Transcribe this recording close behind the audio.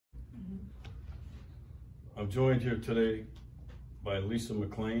I'm joined here today by Lisa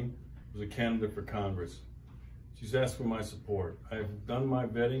McClain, who's a candidate for Congress. She's asked for my support. I have done my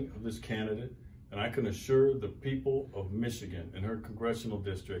vetting of this candidate, and I can assure the people of Michigan and her congressional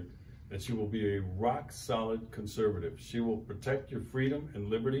district that she will be a rock-solid conservative. She will protect your freedom and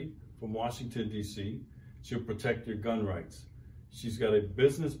liberty from Washington, D.C. She'll protect your gun rights. She's got a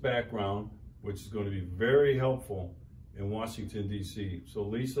business background, which is going to be very helpful in Washington, D.C. So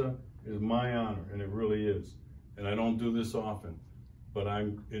Lisa, it is my honor, and it really is. And I don't do this often, but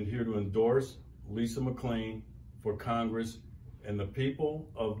I'm in here to endorse Lisa McClain for Congress, and the people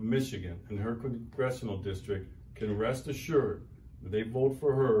of Michigan and her congressional district can rest assured that they vote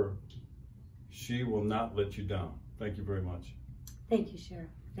for her, she will not let you down. Thank you very much. Thank you, Sheriff.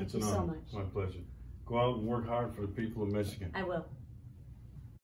 Thank you so much. My pleasure. Go out and work hard for the people of Michigan. I will.